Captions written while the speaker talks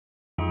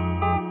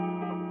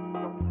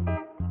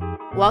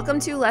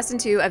Welcome to Lesson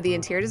 2 of the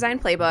Interior Design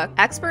Playbook,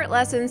 Expert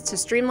Lessons to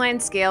Streamline,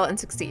 Scale, and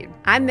Succeed.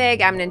 I'm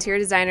Meg, I'm an interior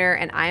designer,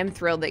 and I am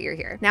thrilled that you're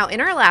here. Now, in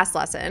our last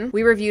lesson,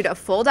 we reviewed a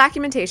full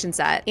documentation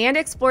set and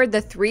explored the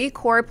 3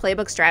 core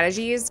playbook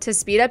strategies to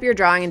speed up your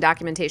drawing and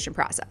documentation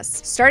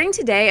process. Starting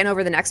today and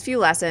over the next few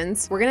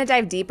lessons, we're gonna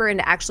dive deeper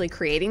into actually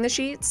creating the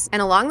sheets,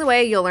 and along the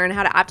way, you'll learn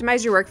how to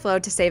optimize your workflow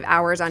to save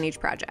hours on each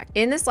project.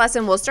 In this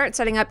lesson, we'll start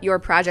setting up your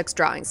project's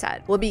drawing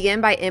set. We'll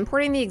begin by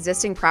importing the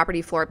existing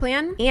property floor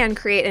plan and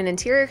create an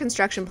interior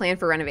construction plan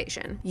for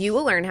renovation. You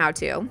will learn how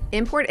to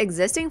import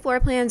existing floor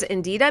plans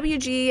in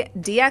DWG,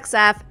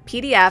 DXF,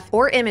 PDF,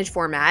 or image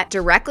format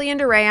directly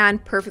into Rayon,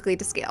 perfectly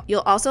to scale.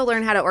 You'll also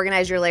learn how to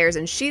organize your layers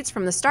and sheets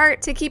from the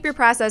start to keep your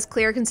process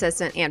clear,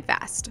 consistent, and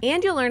fast.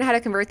 And you'll learn how to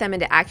convert them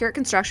into accurate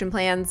construction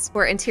plans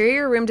for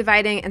interior room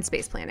dividing and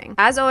space planning.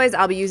 As always,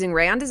 I'll be using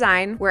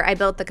Rayon.design, where I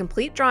built the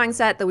complete drawing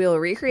set that we will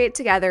recreate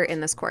together in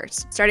this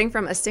course, starting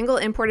from a single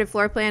imported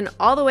floor plan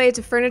all the way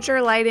to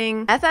furniture,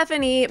 lighting,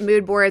 FF&E,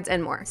 mood boards,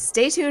 and more.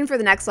 Stay tuned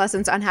for the next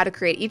lessons on how to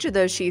create each of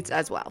those sheets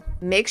as well.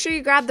 Make sure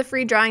you grab the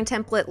free drawing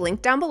template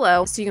linked down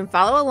below so you can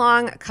follow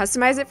along,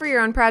 customize it for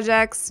your own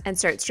projects, and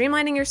start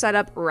streamlining your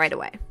setup right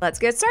away. Let's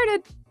get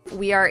started.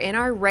 We are in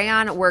our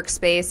Rayon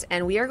workspace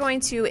and we are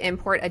going to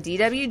import a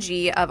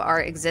DWG of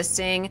our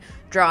existing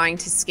drawing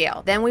to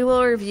scale. Then we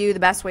will review the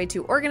best way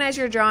to organize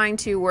your drawing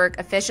to work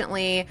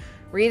efficiently,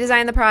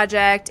 redesign the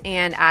project,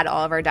 and add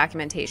all of our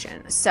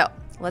documentation. So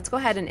let's go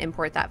ahead and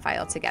import that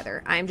file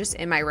together. I'm just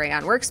in my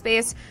Rayon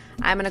workspace.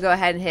 I'm gonna go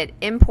ahead and hit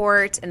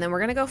import, and then we're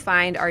gonna go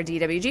find our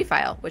DWG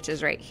file, which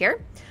is right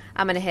here.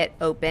 I'm gonna hit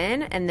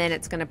open, and then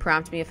it's gonna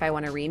prompt me if I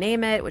wanna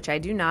rename it, which I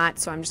do not,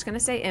 so I'm just gonna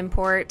say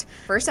import.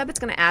 First up, it's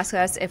gonna ask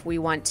us if we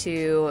want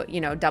to,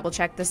 double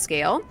check the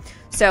scale.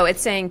 So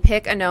it's saying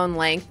pick a known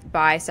length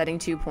by setting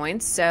 2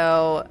 points.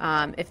 So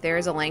if there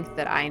is a length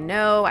that I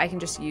know, I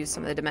can just use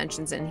some of the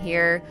dimensions in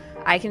here.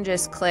 I can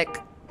just click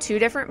 2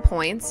 different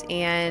points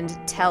and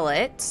tell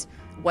it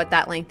what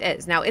that length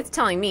is. Now it's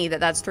telling me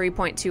that that's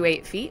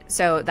 3.28 feet,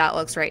 so that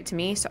looks right to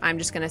me. So I'm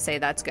just gonna say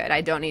that's good.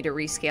 I don't need to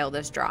rescale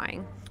this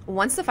drawing.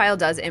 Once the file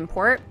does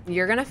import,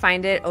 you're gonna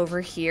find it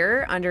over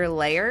here under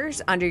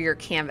layers, under your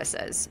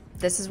canvases.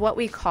 This is what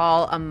we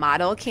call a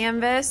model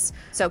canvas.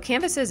 So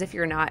canvases, if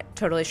you're not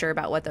totally sure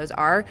about what those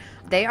are,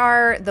 they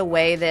are the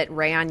way that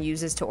Rayon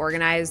uses to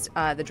organize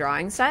the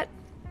drawing set.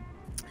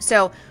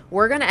 So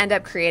we're going to end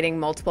up creating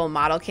multiple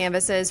model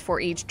canvases for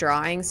each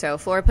drawing. So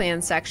floor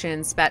plans,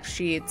 sections, spec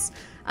sheets,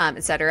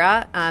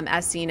 etc.,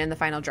 as seen in the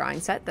final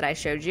drawing set that I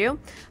showed you.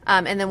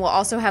 And then we'll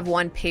also have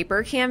one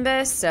paper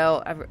canvas.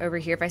 So over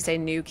here, if I say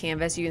new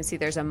canvas, you can see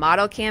there's a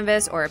model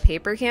canvas or a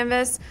paper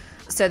canvas.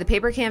 So the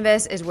paper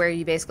canvas is where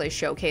you basically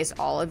showcase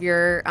all of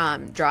your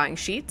drawing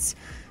sheets.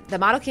 The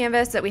model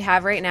canvas that we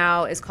have right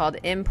now is called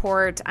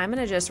import. I'm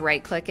going to just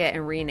right click it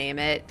and rename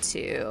it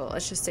to,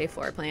 let's just say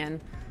floor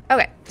plan.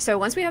 Okay, so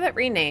once we have it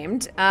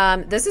renamed,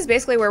 this is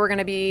basically where we're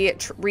gonna be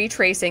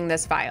retracing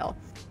this file.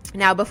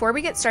 Now, before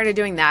we get started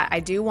doing that,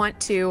 I do want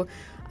to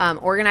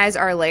organize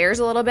our layers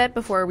a little bit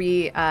before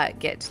we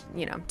get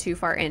too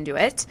far into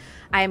it.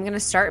 I am gonna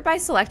start by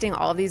selecting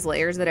all of these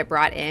layers that it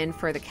brought in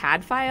for the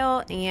CAD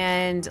file,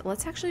 and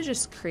let's actually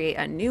just create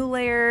a new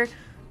layer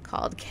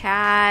called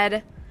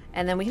CAD,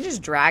 and then we can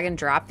just drag and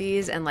drop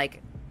these and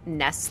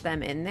nest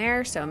them in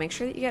there. So make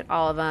sure that you get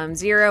all of them.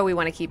 0 we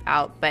want to keep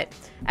out, but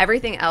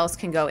everything else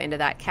can go into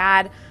that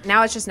CAD.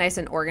 Now it's just nice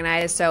and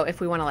organized. So if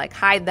we want to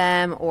hide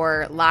them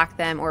or lock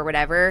them or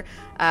whatever,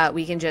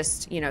 we can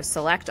just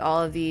select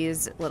all of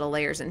these little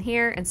layers in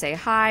here and say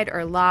hide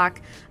or lock.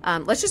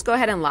 Let's just go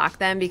ahead and lock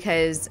them,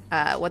 because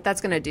what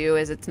that's going to do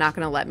is it's not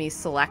going to let me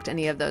select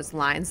any of those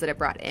lines that it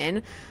brought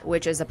in,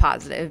 which is a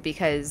positive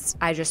because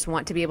I just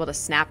want to be able to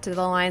snap to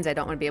the lines. I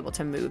don't want to be able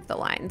to move the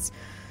lines.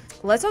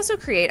 Let's also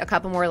create a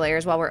couple more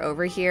layers while we're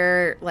over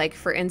here. Like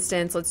for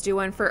instance, let's do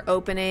one for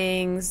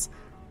openings.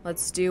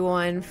 Let's do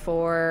one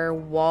for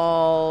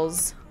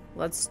walls.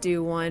 Let's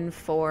do one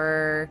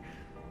for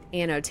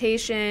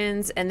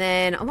annotations. And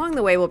then along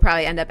the way, we'll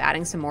probably end up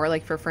adding some more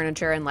for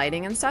furniture and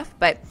lighting and stuff.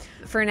 But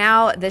for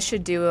now, this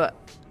should do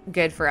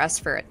good for us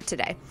for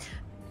today.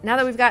 Now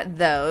that we've got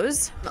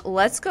those,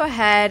 let's go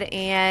ahead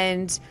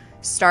and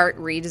start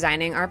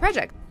redesigning our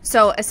project.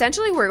 So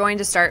essentially we're going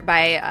to start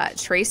by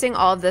tracing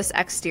all of this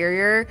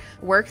exterior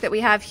work that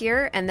we have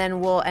here, and then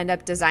we'll end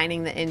up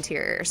designing the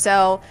interior.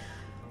 So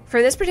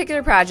for this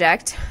particular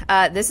project,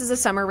 this is a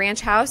summer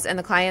ranch house, and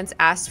the clients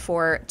asked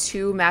for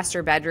 2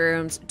 master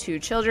bedrooms, 2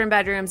 children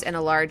bedrooms, and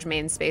a large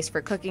main space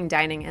for cooking,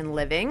 dining, and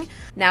living.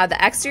 Now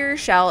the exterior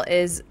shell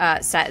is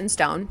set in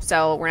stone,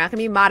 so we're not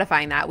gonna be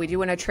modifying that. We do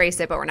wanna trace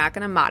it, but we're not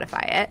gonna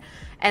modify it.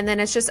 And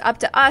then it's just up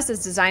to us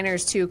as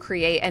designers to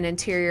create an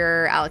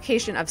interior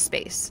allocation of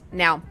space.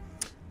 Now,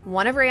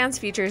 one of Rayon's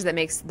features that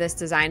makes this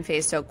design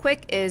phase so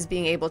quick is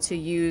being able to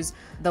use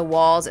the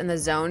walls and the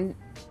zone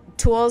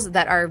tools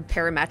that are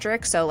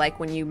parametric. So like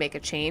when you make a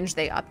change,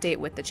 they update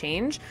with the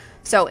change.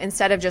 So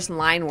instead of just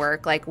line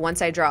work, like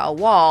once I draw a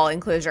wall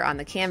enclosure on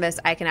the canvas,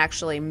 I can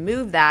actually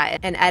move that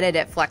and edit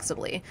it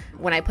flexibly.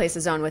 When I place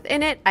a zone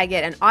within it, I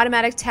get an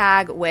automatic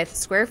tag with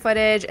square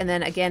footage. And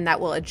then again, that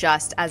will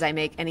adjust as I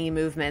make any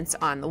movements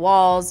on the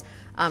walls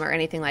or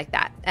anything like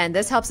that. And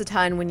this helps a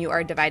ton when you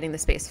are dividing the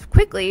space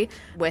quickly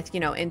with,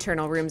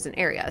 internal rooms and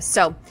areas.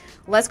 So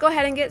let's go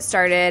ahead and get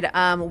started.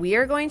 We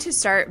are going to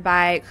start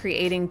by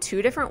creating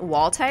two different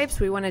wall types.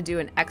 We want to do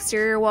an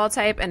exterior wall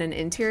type and an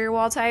interior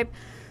wall type.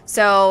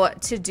 So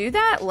to do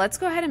that, let's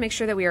go ahead and make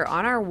sure that we are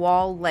on our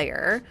wall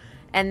layer.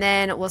 And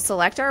then we'll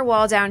select our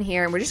wall down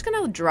here, and we're just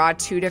going to draw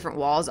two different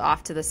walls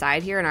off to the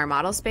side here in our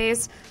model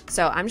space.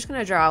 So I'm just going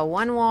to draw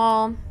one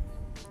wall,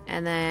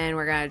 and then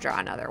we're going to draw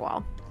another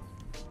wall.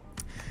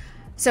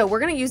 So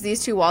we're going to use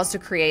these two walls to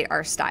create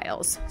our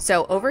styles.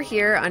 So over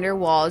here under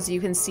walls,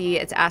 you can see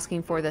it's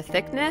asking for the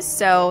thickness.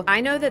 So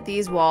I know that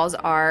these walls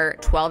are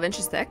 12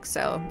 inches thick,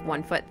 so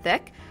 1 foot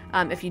thick.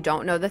 If you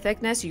don't know the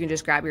thickness, you can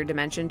just grab your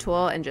dimension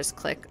tool and just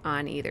click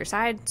on either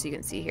side. So you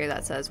can see here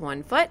that says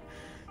 1 foot.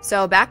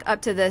 So back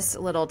up to this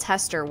little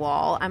tester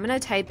wall, I'm going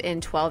to type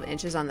in 12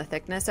 inches on the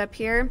thickness up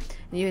here.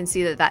 And you can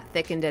see that that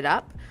thickened it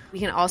up. We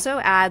can also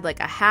add like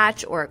a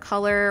hatch or a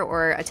color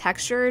or a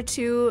texture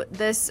to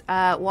this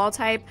wall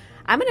type.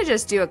 I'm going to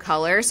just do a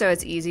color so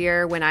it's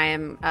easier when I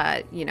am,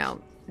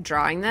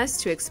 drawing this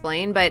to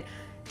explain. But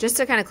just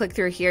to kind of click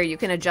through here, you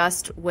can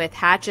adjust with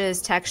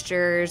hatches,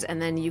 textures, and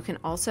then you can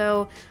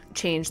also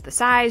change the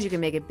size. You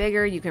can make it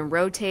bigger. You can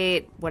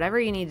rotate, whatever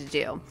you need to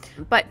do.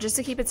 But just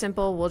to keep it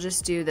simple, we'll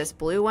just do this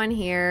blue one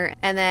here.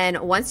 And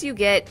then once you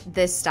get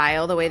this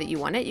style the way that you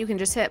want it, you can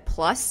just hit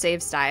plus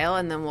save style,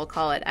 and then we'll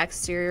call it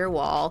exterior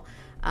wall.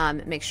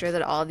 Make sure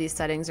that all of these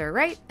settings are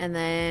right. And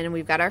then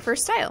we've got our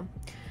first style.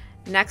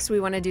 Next, we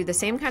want to do the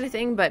same kind of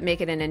thing, but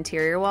make it an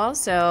interior wall.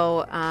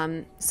 So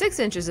 6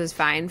 inches is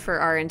fine for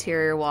our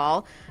interior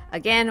wall.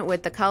 Again,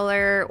 with the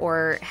color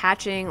or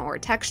hatching or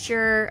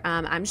texture,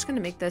 I'm just going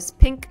to make this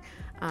pink.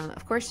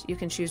 Of course, you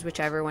can choose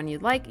whichever one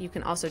you'd like. You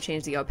can also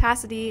change the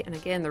opacity and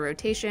again, the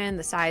rotation,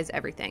 the size,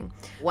 everything.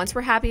 Once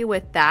we're happy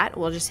with that,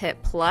 we'll just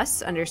hit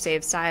plus under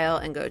save style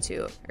and go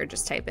to, or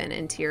just type in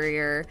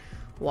interior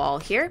wall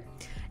here.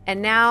 And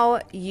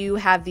now you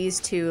have these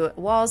two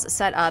walls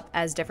set up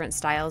as different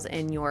styles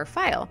in your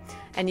file.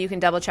 And you can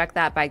double check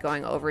that by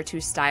going over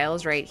to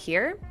styles right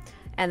here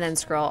and then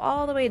scroll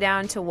all the way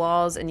down to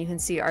walls, and you can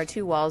see our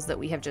two walls that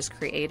we have just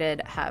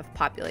created have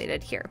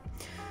populated here.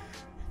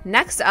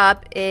 Next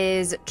up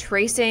is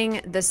tracing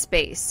the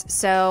space.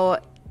 So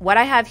what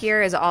I have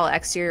here is all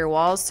exterior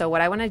walls. So what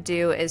I want to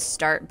do is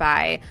start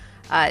by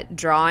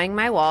drawing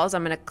my walls.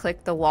 I'm going to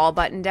click the wall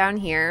button down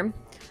here.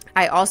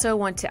 I also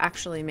want to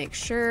actually make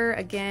sure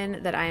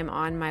again that I am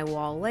on my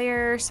wall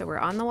layer. So we're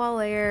on the wall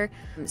layer.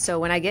 So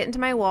when I get into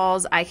my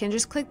walls, I can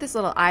just click this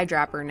little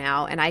eyedropper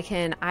now, and I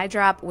can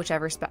eyedrop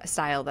whichever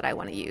style that I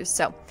want to use.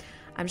 So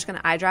I'm just going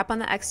to eyedrop on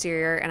the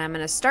exterior, and I'm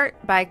going to start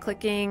by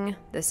clicking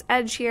this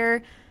edge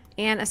here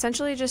and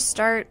essentially just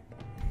start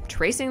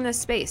tracing this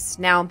space.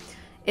 Now,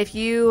 if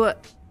you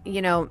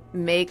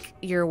make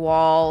your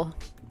wall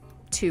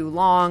too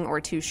long or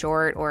too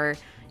short, or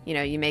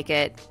you make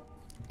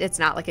it's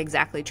not like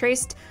exactly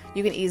traced,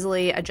 you can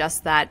easily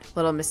adjust that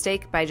little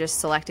mistake by just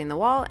selecting the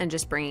wall and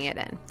just bringing it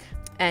in.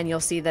 And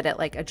you'll see that it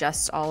like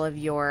adjusts all of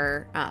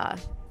your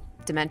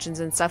dimensions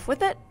and stuff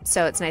with it.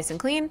 So it's nice and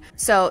clean.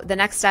 So the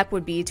next step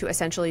would be to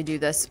essentially do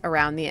this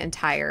around the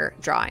entire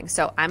drawing.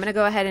 So I'm going to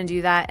go ahead and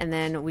do that, and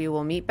then we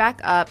will meet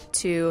back up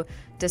to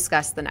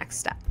discuss the next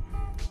step.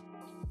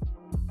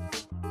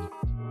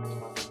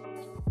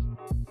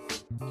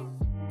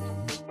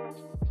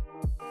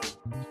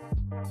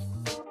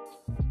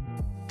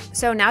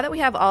 So now that we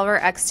have all of our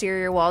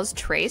exterior walls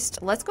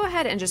traced, let's go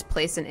ahead and just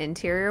place an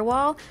interior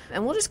wall,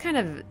 and we'll just kind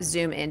of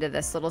zoom into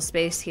this little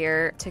space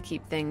here to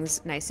keep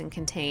things nice and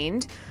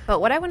contained.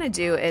 But what I want to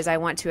do is I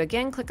want to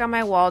again click on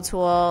my wall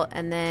tool,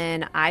 and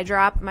then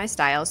eyedrop my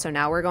style. So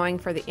now we're going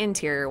for the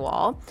interior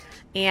wall,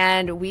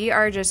 and we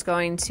are just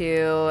going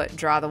to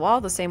draw the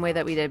wall the same way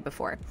that we did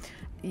before.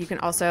 You can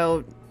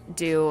also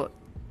do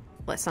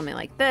something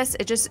like this.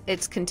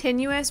 It's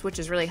continuous, which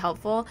is really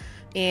helpful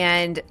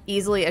and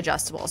easily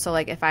adjustable. So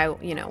like if I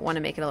want to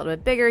make it a little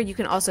bit bigger, you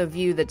can also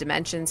view the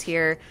dimensions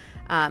here,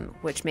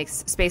 which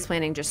makes space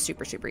planning just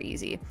super, super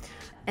easy.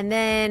 And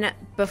then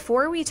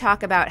before we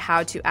talk about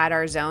how to add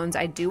our zones,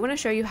 I do want to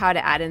show you how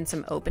to add in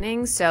some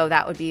openings. So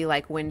that would be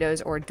like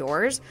windows or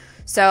doors.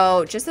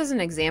 So just as an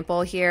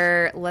example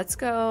here, let's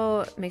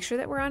go make sure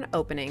that we're on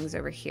openings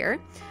over here.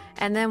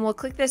 And then we'll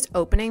click this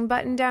opening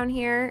button down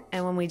here.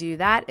 And when we do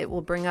that, it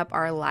will bring up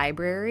our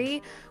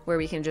library where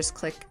we can just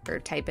click or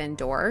type in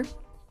door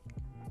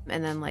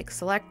and then like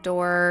select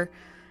door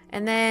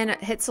and then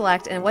hit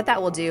select. And what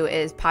that will do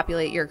is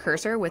populate your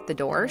cursor with the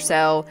door.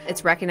 So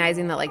it's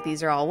recognizing that like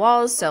these are all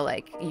walls. So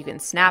like you can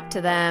snap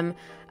to them.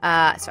 So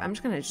I'm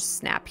just going to just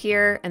snap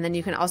here. And then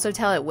you can also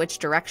tell it which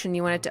direction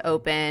you want it to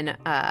open,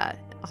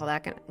 all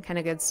that kind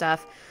of good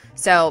stuff.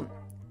 So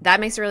that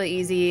makes it really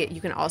easy.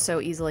 You can also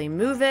easily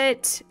move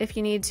it if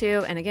you need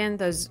to. And again,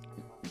 those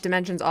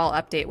dimensions all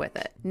update with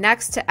it.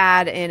 Next, to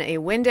add in a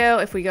window,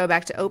 if we go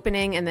back to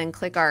opening and then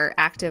click our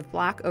active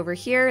block over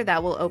here,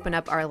 that will open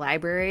up our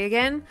library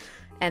again.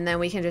 And then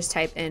we can just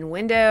type in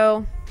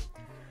window,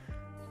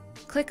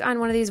 click on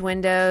one of these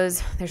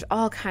windows. There's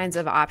all kinds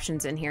of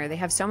options in here. They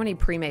have so many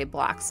pre-made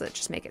blocks that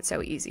just make it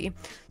so easy.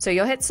 So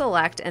you'll hit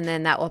select, and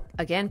then that will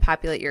again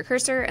populate your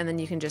cursor, and then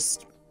you can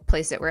just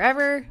place it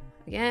wherever.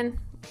 Again,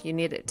 if you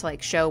need it to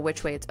like show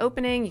which way it's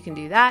opening, you can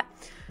do that.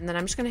 And then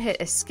I'm just gonna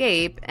hit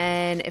escape,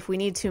 and if we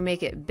need to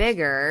make it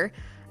bigger,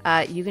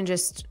 you can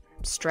just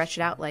stretch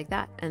it out like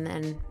that, and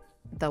then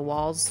the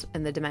walls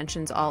and the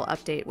dimensions all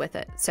update with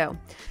it. So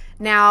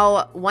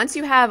now, once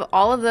you have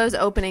all of those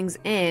openings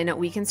in,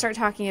 we can start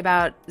talking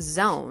about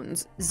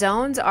zones.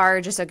 Zones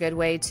are just a good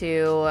way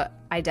to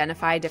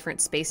identify different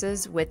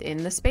spaces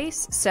within the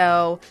space.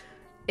 So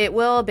it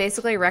will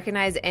basically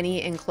recognize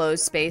any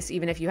enclosed space,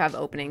 even if you have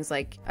openings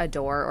like a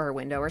door or a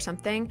window or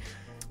something.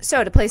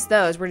 So to place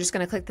those, we're just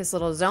going to click this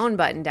little zone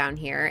button down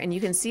here, and you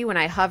can see when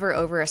I hover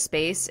over a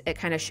space, it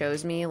kind of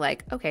shows me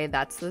like, okay,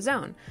 that's the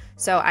zone.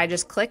 So I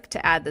just click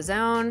to add the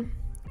zone,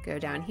 go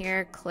down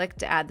here, click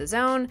to add the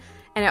zone,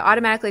 and it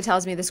automatically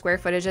tells me the square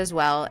footage as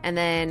well. And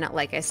then,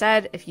 like I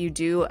said, if you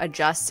do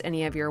adjust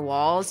any of your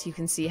walls, you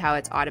can see how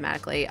it's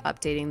automatically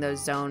updating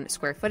those zone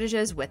square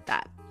footages with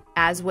that.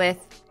 As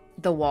with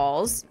the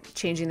walls,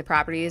 changing the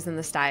properties and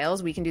the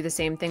styles, we can do the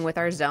same thing with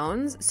our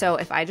zones. So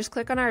if I just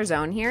click on our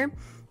zone here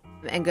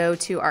and go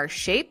to our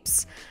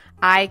shapes,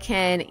 I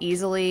can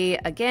easily,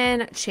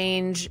 again,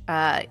 change,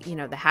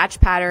 the hatch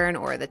pattern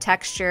or the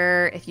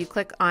texture. If you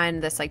click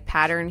on this like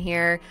pattern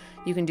here,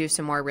 you can do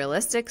some more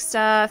realistic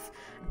stuff.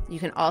 You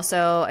can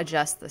also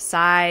adjust the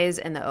size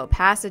and the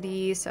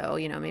opacity. So,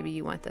 maybe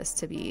you want this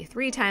to be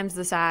 3 times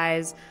the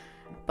size,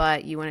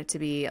 but you want it to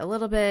be a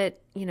little bit,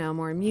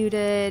 more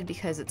muted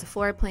because it's a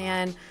floor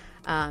plan.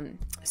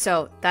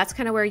 So that's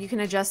kind of where you can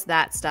adjust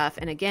that stuff.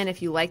 And again,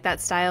 if you like that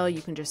style,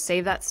 you can just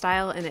save that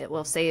style and it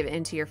will save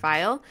into your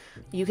file.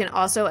 You can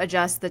also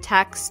adjust the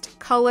text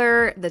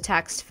color, the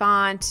text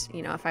font.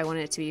 If I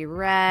wanted it to be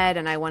red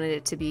and I wanted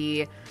it to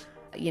be,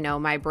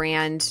 my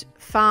brand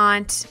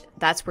font,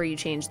 that's where you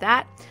change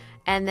that.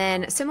 And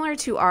then similar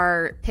to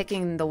our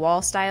picking the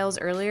wall styles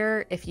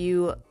earlier, if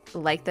you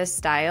like this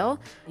style,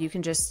 you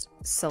can just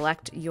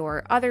select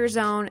your other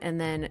zone and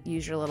then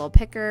use your little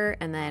picker,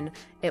 and then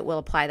it will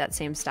apply that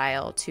same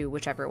style to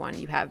whichever one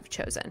you have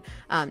chosen.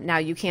 Now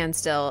you can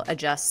still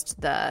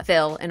adjust the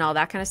fill and all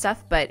that kind of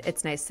stuff, but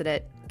it's nice that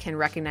it can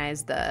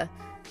recognize the,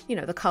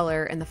 the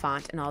color and the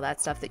font and all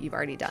that stuff that you've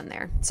already done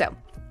there. So,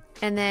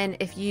 and then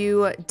if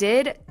you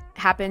did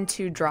happen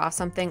to draw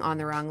something on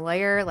the wrong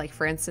layer, like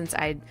for instance,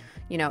 I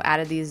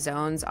added these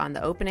zones on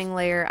the opening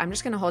layer, I'm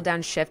just going to hold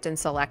down shift and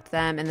select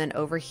them. And then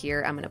over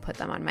here, I'm going to put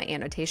them on my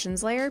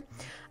annotations layer,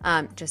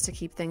 just to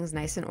keep things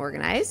nice and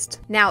organized.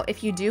 Now,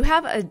 if you do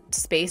have a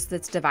space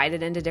that's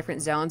divided into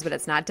different zones, but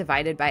it's not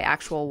divided by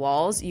actual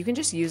walls, you can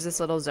just use this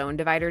little zone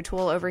divider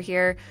tool over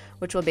here,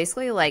 which will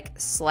basically like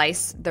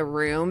slice the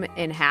room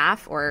in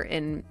half, or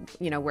in,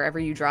 wherever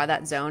you draw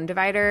that zone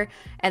divider.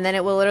 And then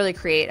it will literally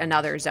create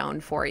another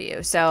zone for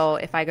you. So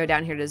if I go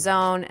down here to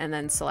zone and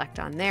then select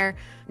on there,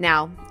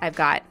 now I've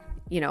got,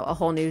 a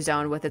whole new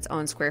zone with its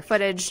own square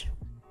footage.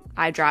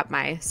 I drop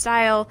my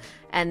style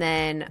and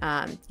then,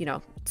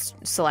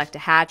 select a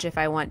hatch if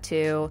I want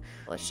to.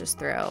 Let's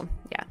just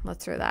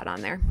let's throw that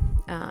on there.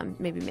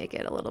 Maybe make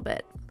it a little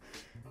bit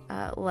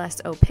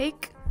less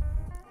opaque.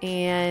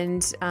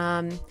 And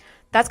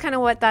that's kind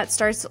of what that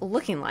starts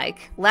looking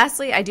like.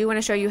 Lastly, I do want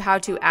to show you how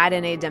to add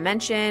in a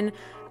dimension.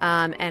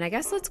 And I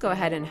guess let's go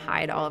ahead and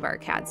hide all of our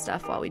CAD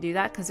stuff while we do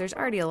that, because there's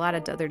already a lot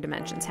of other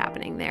dimensions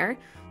happening there.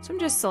 So I'm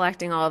just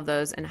selecting all of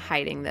those and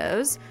hiding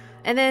those.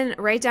 And then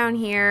right down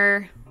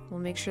here,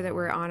 we'll make sure that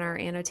we're on our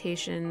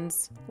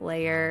annotations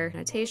layer.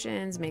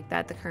 Annotations, make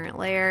that the current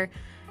layer.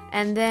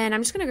 And then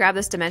I'm just going to grab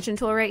this dimension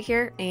tool right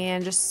here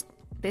and just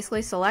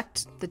basically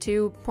select the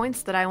 2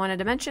 points that I want to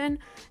dimension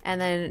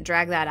and then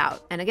drag that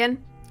out. And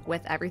again,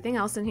 with everything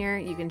else in here,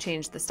 you can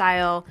change the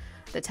style,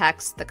 the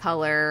text, the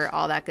color,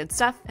 all that good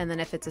stuff. And then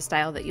if it's a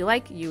style that you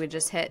like, you would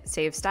just hit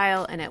save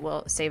style and it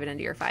will save it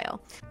into your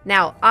file.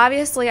 Now,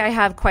 obviously I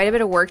have quite a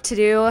bit of work to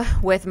do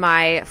with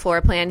my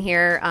floor plan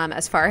here,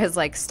 as far as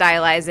like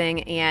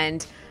stylizing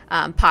and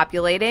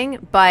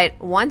populating. But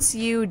once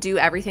you do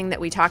everything that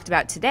we talked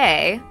about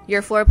today,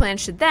 your floor plan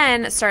should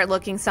then start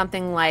looking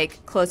something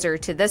like closer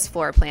to this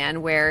floor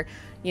plan, where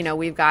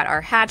we've got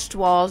our hatched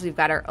walls, we've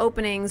got our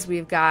openings,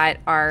 we've got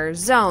our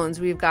zones,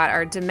 we've got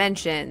our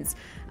dimensions,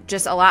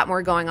 just a lot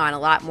more going on, a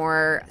lot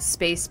more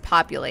space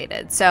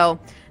populated. So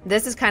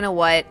this is kind of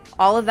what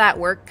all of that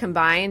work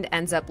combined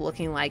ends up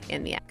looking like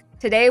in the end.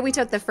 Today, we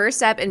took the first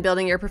step in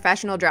building your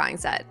professional drawing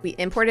set. We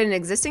imported an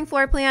existing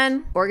floor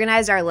plan,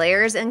 organized our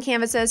layers and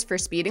canvases for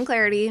speed and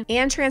clarity,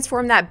 and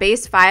transformed that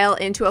base file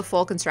into a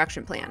full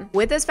construction plan.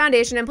 With this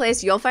foundation in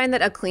place, you'll find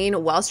that a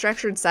clean,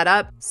 well-structured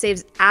setup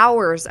saves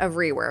hours of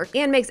rework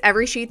and makes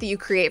every sheet that you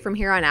create from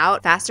here on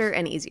out faster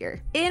and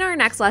easier. In our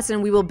next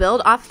lesson, we will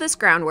build off this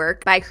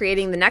groundwork by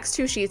creating the next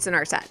 2 sheets in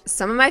our set.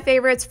 Some of my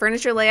favorites,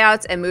 furniture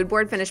layouts and mood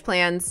board finish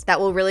plans that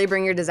will really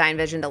bring your design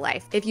vision to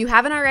life. If you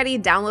haven't already,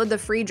 download the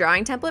free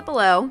drawing template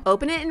below,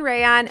 open it in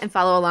Rayon, and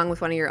follow along with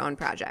one of your own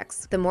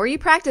projects. The more you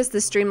practice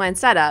this streamlined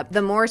setup,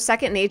 the more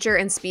second nature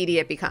and speedy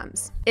it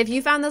becomes. If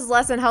you found this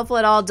lesson helpful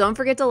at all, don't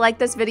forget to like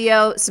this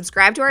video,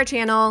 subscribe to our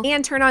channel,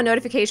 and turn on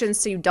notifications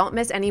so you don't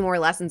miss any more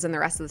lessons in the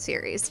rest of the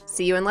series.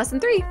 See you in lesson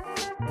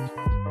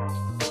 3.